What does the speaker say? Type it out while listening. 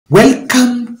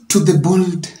Welcome to the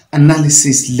bold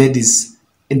analysis, ladies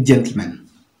and gentlemen.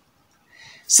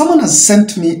 Someone has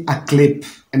sent me a clip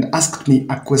and asked me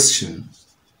a question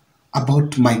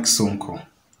about Mike Sonko.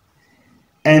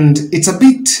 And it's a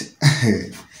bit,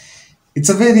 it's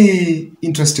a very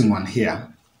interesting one here.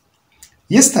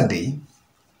 Yesterday,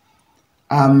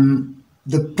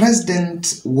 the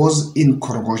president was in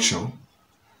Korogosho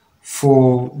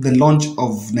for the launch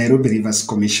of Nairobi Rivers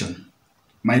Commission.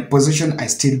 My position, I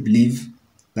still believe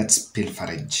that's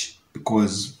pilferage,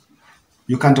 because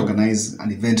you can't organize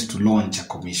an event to launch a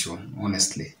commission,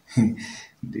 honestly. In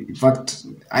fact,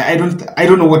 I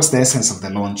don't know what's the essence of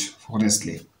the launch,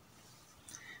 honestly.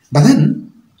 But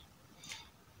then,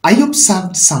 I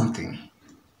observed something,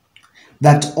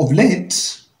 that of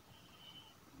late,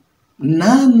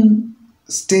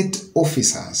 non-state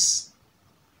officers,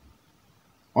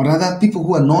 or rather people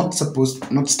who are not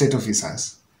state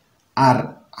officers,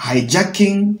 are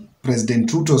hijacking President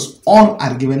Ruto's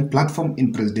all-argument platform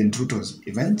in President Ruto's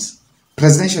events,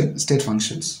 presidential state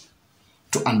functions,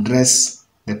 to address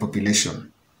the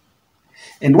population.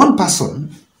 And one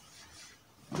person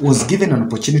was given an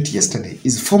opportunity yesterday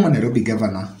is former Nairobi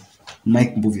Governor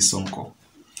Mike Sonko,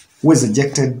 who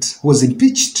was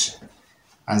impeached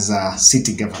as a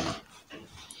city governor.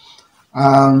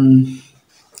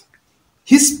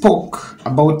 He spoke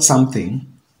about something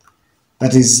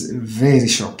that is very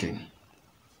shocking.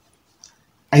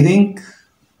 I think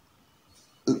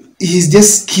he's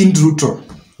just skinned Ruto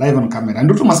live on camera. And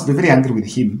Ruto must be very angry with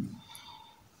him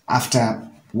after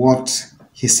what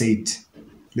he said.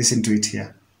 Listen to it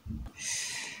here.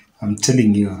 I'm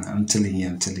telling you.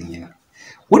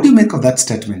 What do you make of that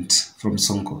statement from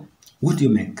Sonko? What do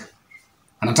you make?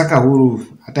 Anataka huru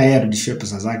hata yeye arudishiwe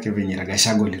pesa zake venye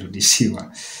Gachagua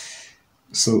alirudishiwa.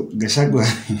 So Gachagua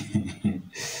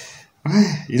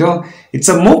you know, it's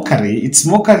a mockery. It's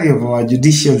mockery of our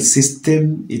judicial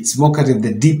system. It's mockery of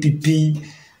the DPP.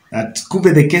 That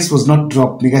kumbe the case was not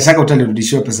dropped. Gachagua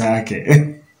utalirudishiwa pesa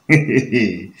yake.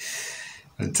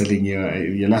 I'm telling you,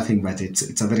 you're laughing, but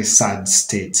it's a very sad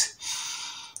state.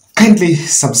 Kindly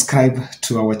subscribe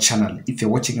to our channel. If you're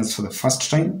watching us for the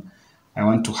first time, I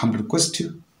want to humbly request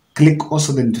you, click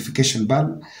also the notification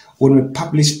bell. When we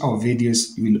publish our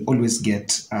videos, you will always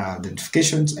get the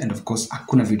notifications. And of course,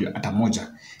 hakuna video hata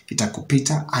moja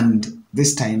itakupita. And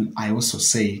this time, I also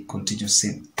continue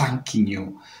saying, thanking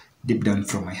you deep down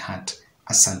from my heart.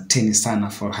 Asanteni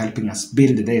sana for helping us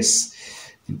build this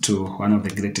into one of the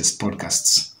greatest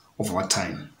podcasts of our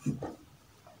time.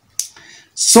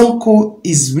 Sonko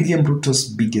is William Ruto's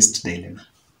biggest dilemma,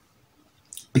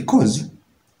 because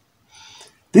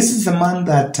this is a man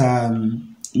that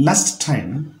last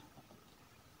time,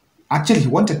 actually he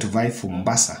wanted to vie for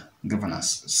Mombasa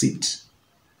governor's seat,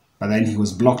 but then he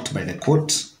was blocked by the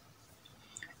court.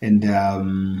 And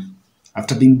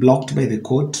after being blocked by the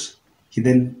court, he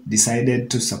then decided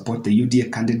to support the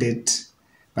UDA candidate,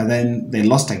 but then they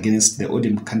lost against the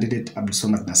ODM candidate,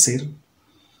 Abdulswamad Nasir.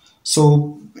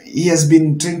 So he has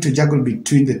been trying to juggle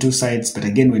between the two sides, but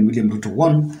again, when William Ruto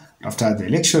won, after the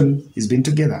election, he's been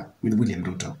together with William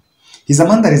Ruto. He's a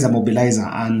man that is a mobilizer,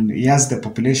 and he has the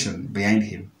population behind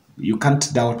him. You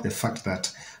can't doubt the fact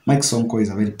that Mike Sonko is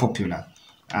a very popular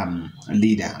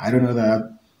leader. I don't know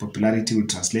that popularity will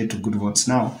translate to good votes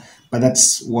now, but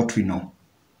that's what we know.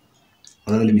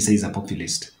 Although let me say he's a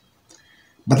populist.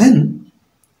 But then,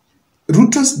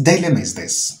 Ruto's dilemma is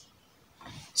this.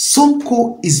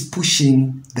 Sonko is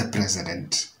pushing the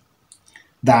president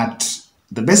that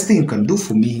the best thing you can do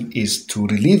for me is to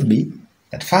relieve me.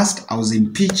 At first, I was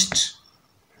impeached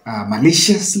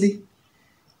maliciously.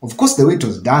 Of course, the way it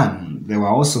was done, there were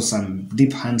also some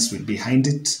deep hands behind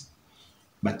it.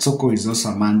 But Sonko is also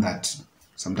a man that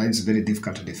sometimes is very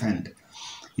difficult to defend.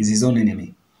 He's his own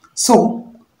enemy.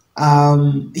 So,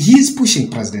 he is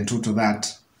pushing President Ruto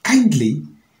that kindly,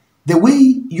 the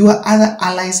way your other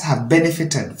allies have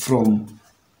benefited from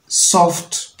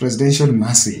soft presidential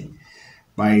mercy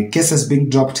by cases being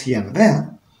dropped here and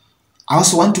there, I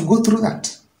also want to go through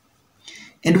that.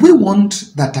 And we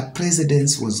want that a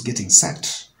precedent was getting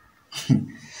set.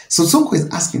 So Sonko is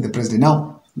asking the president.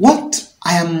 Now, what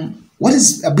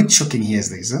is a bit shocking here is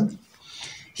this.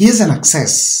 He has an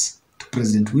access to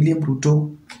President William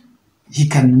Ruto. He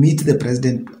can meet the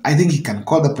president. I think he can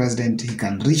call the president. He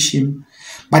can reach him.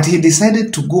 But he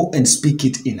decided to go and speak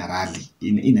it in a rally,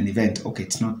 in an event. Okay,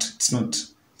 it's not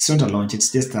a launch,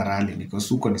 it's just a rally, because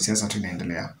huko ni siasa tu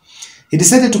inaendelea. He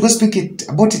decided to go speak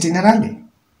about it in a rally.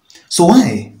 So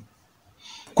why?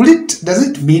 Does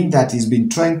it mean that he's been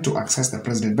trying to access the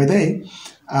president? By the way,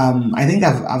 I think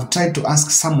I've tried to ask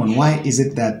someone, why is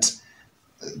it that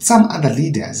some other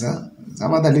leaders,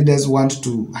 Some other leaders want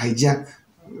to hijack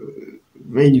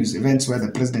venues, events where the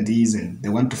president is, and they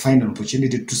want to find an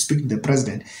opportunity to speak to the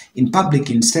president in public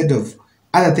instead of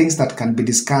other things that can be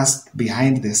discussed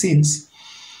behind the scenes.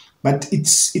 But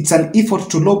it's an effort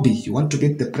to lobby. You want to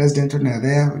get the president when you're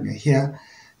there, when you're here,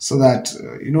 so that,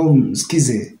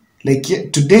 skize. Like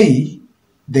today,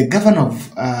 the governor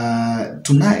of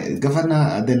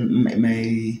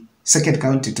my second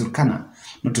county,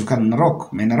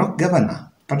 Narok, my Narok governor,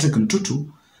 Patrick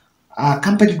Ntutu,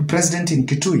 accompanied the president in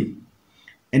Kitui.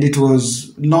 And it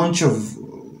was launch of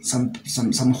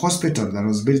some hospital that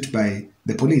was built by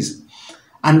the police.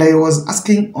 And I was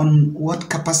asking on what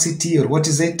capacity or what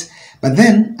is it. But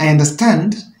then I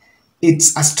understand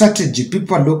it's a strategy.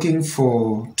 People are looking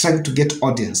for trying to get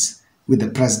audience with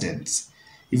the president,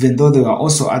 even though there were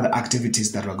also other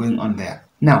activities that were going on there.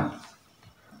 Now,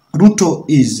 Sonko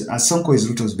is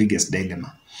Ruto's biggest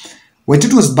dilemma.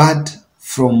 Waititu was barred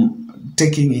from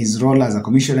taking his role as a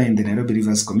commissioner in the Nairobi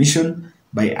Rivers Commission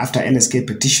after LSK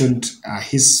petitioned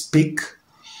his pick,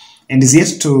 and is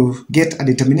yet to get a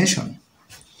determination.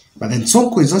 But then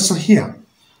Sonko is also here.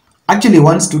 Actually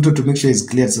wants Ruto to make sure he's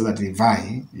cleared so that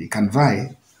he can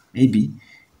vie. Maybe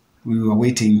we were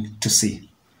waiting to see.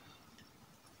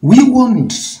 We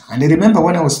want, and I remember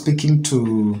when I was speaking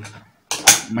to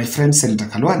my friend Senator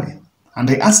Kalwale, and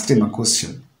I asked him a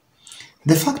question.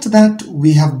 The fact that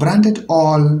we have branded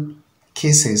all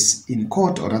cases in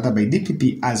court, or rather by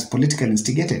DPP, as politically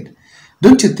instigated,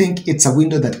 don't you think it's a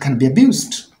window that can be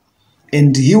abused?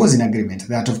 And he was in agreement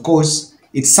that, of course,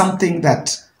 it's something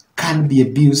that can be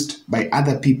abused by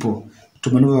other people to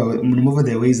maneuver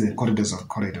their ways in the corridors of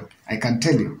corridor. I can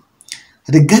tell you,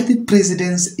 the Rigathi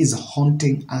presidents is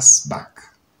haunting us back.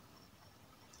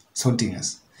 It's haunting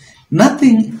us.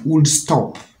 Nothing would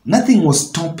stop. Nothing was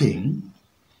stopping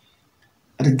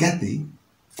Rigathi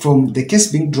from the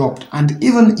case being dropped, and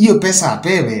even iyo pesa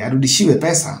apewe, arudishiwe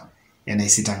pesa, yana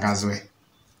isitangazwe.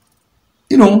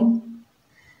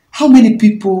 How many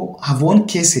people have won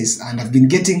cases and have been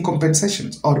getting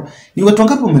compensations? Or ni watu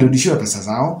wangapi wamerudishiwa pesa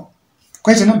zao?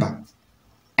 Quite a number.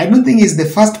 I don't think he's the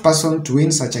first person to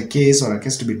win such a case or a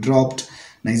case to be dropped.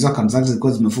 Na hizo accounts zake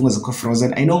zilikuwa zimefungwa zilikuwa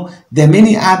frozen. I know there are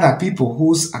many other people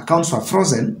whose accounts were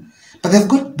frozen, but they've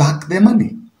got back their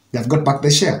money. They've got back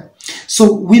their share.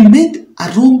 So we made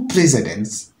a wrong precedent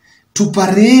to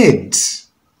parade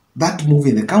that move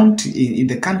in the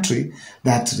country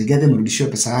that Rigathi mrudishiwa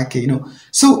pesa yake,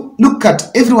 So look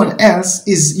at everyone else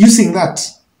is using that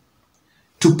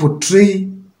to portray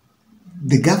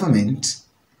the government,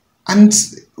 and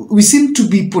we seem to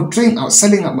be portraying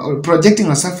projecting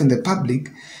ourselves in the public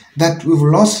that we've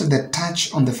lost the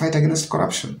touch on the fight against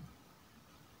corruption.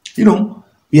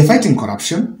 We are fighting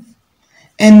corruption,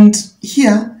 and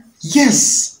here,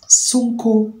 yes,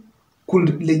 Sonko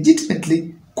could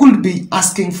be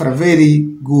asking for a very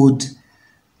good,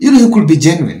 he could be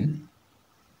genuine.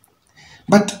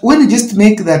 But when you just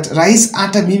make that rais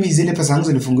ata mimi zile pesa zangu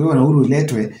zilifunguliwa na Uhuru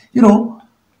iletwe,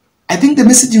 I think the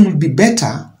messaging would be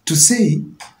better to say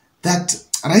that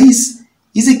rais,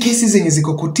 hizi kesi zenye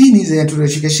ziko kotini zenye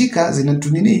tunashikashika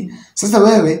zinatunini, sasa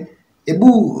wewe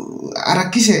ebu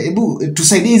harakisha, ebu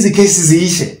tusaidie hizi kesi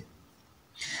ziishe,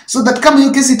 so that kama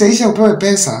hiyo kesi itaisha upewe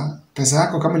pesa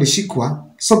yako kama ilishikwa,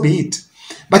 so be it.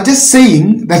 But just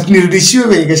saying that nirudishiwe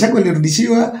venye kashako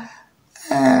nirudishiwa,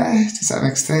 to some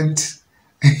extent,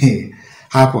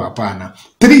 hapo hapana.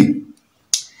 3.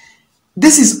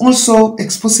 This is also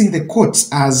exposing the courts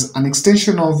as an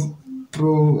extension of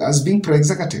as being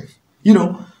pro-executive.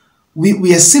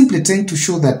 We are simply trying to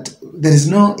show that there is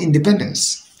no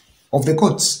independence of the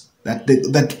courts,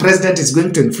 that president is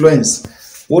going to influence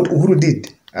what Uhuru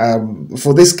did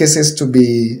for these cases to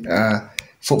be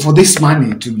for this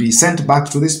money to be sent back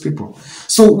to these people.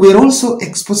 So we're also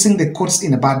exposing the courts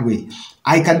in a bad way.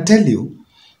 I can tell you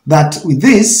that with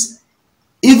this,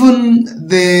 even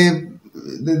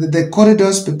the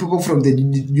corridors, people from the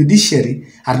judiciary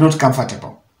are not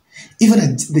comfortable. Even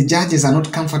the judges are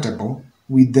not comfortable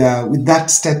with that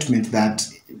statement that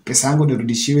pesango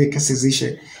nirudishiwe, cases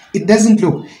ishe. It doesn't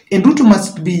look. And Ruto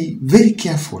must be very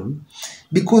careful,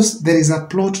 because there is a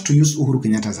plot to use Uhuru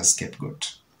Kenyatta as a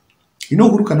scapegoat.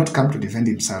 Uhuru cannot come to defend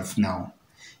himself now.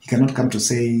 He cannot come to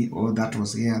say, oh, that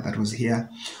was here, that was here.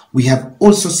 We have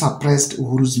also suppressed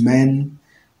Uhuru's men,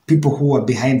 people who are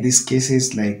behind these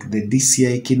cases, like the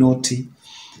DCI Kinoti.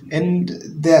 And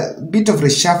there are a bit of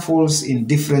reshuffles in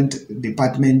different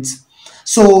departments.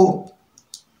 So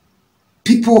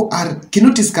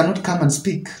Kinotis cannot come and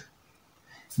speak.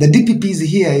 The DPP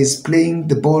here is playing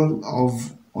the ball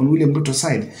on William Ruto's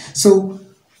side. So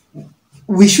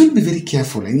we should be very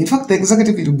careful. And in fact, the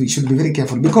executive should be very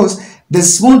careful because the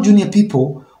small junior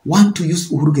people want to use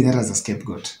Uhuru Kenyatta as a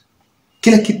scapegoat.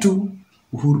 Kila kitu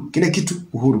Uhuru, kila kitu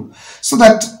Uhuru. So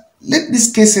that let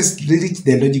these cases reach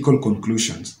their logical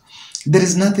conclusions. There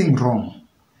is nothing wrong.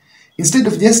 Instead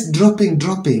of just dropping,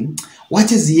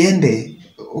 wacha ziende.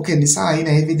 Okay, ni sawa ina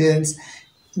evidence.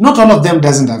 Not all of them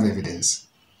doesn't have evidence.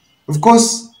 Of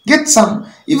course, get some,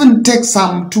 even take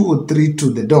some 2 or 3 to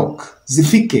the dock.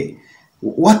 Zifike.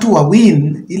 Watu wa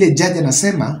win, ile judge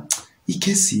anasema, hii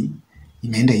kesi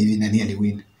imeenda hivi nani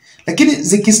aliwin. Lakini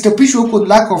zikistopishwa huko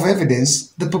lack of evidence,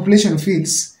 the population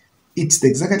feels it's the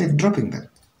executive dropping them.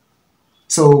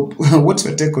 So, what's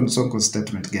your take on Sonko's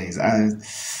statement, guys?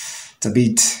 It's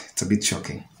a bit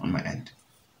shocking on my end.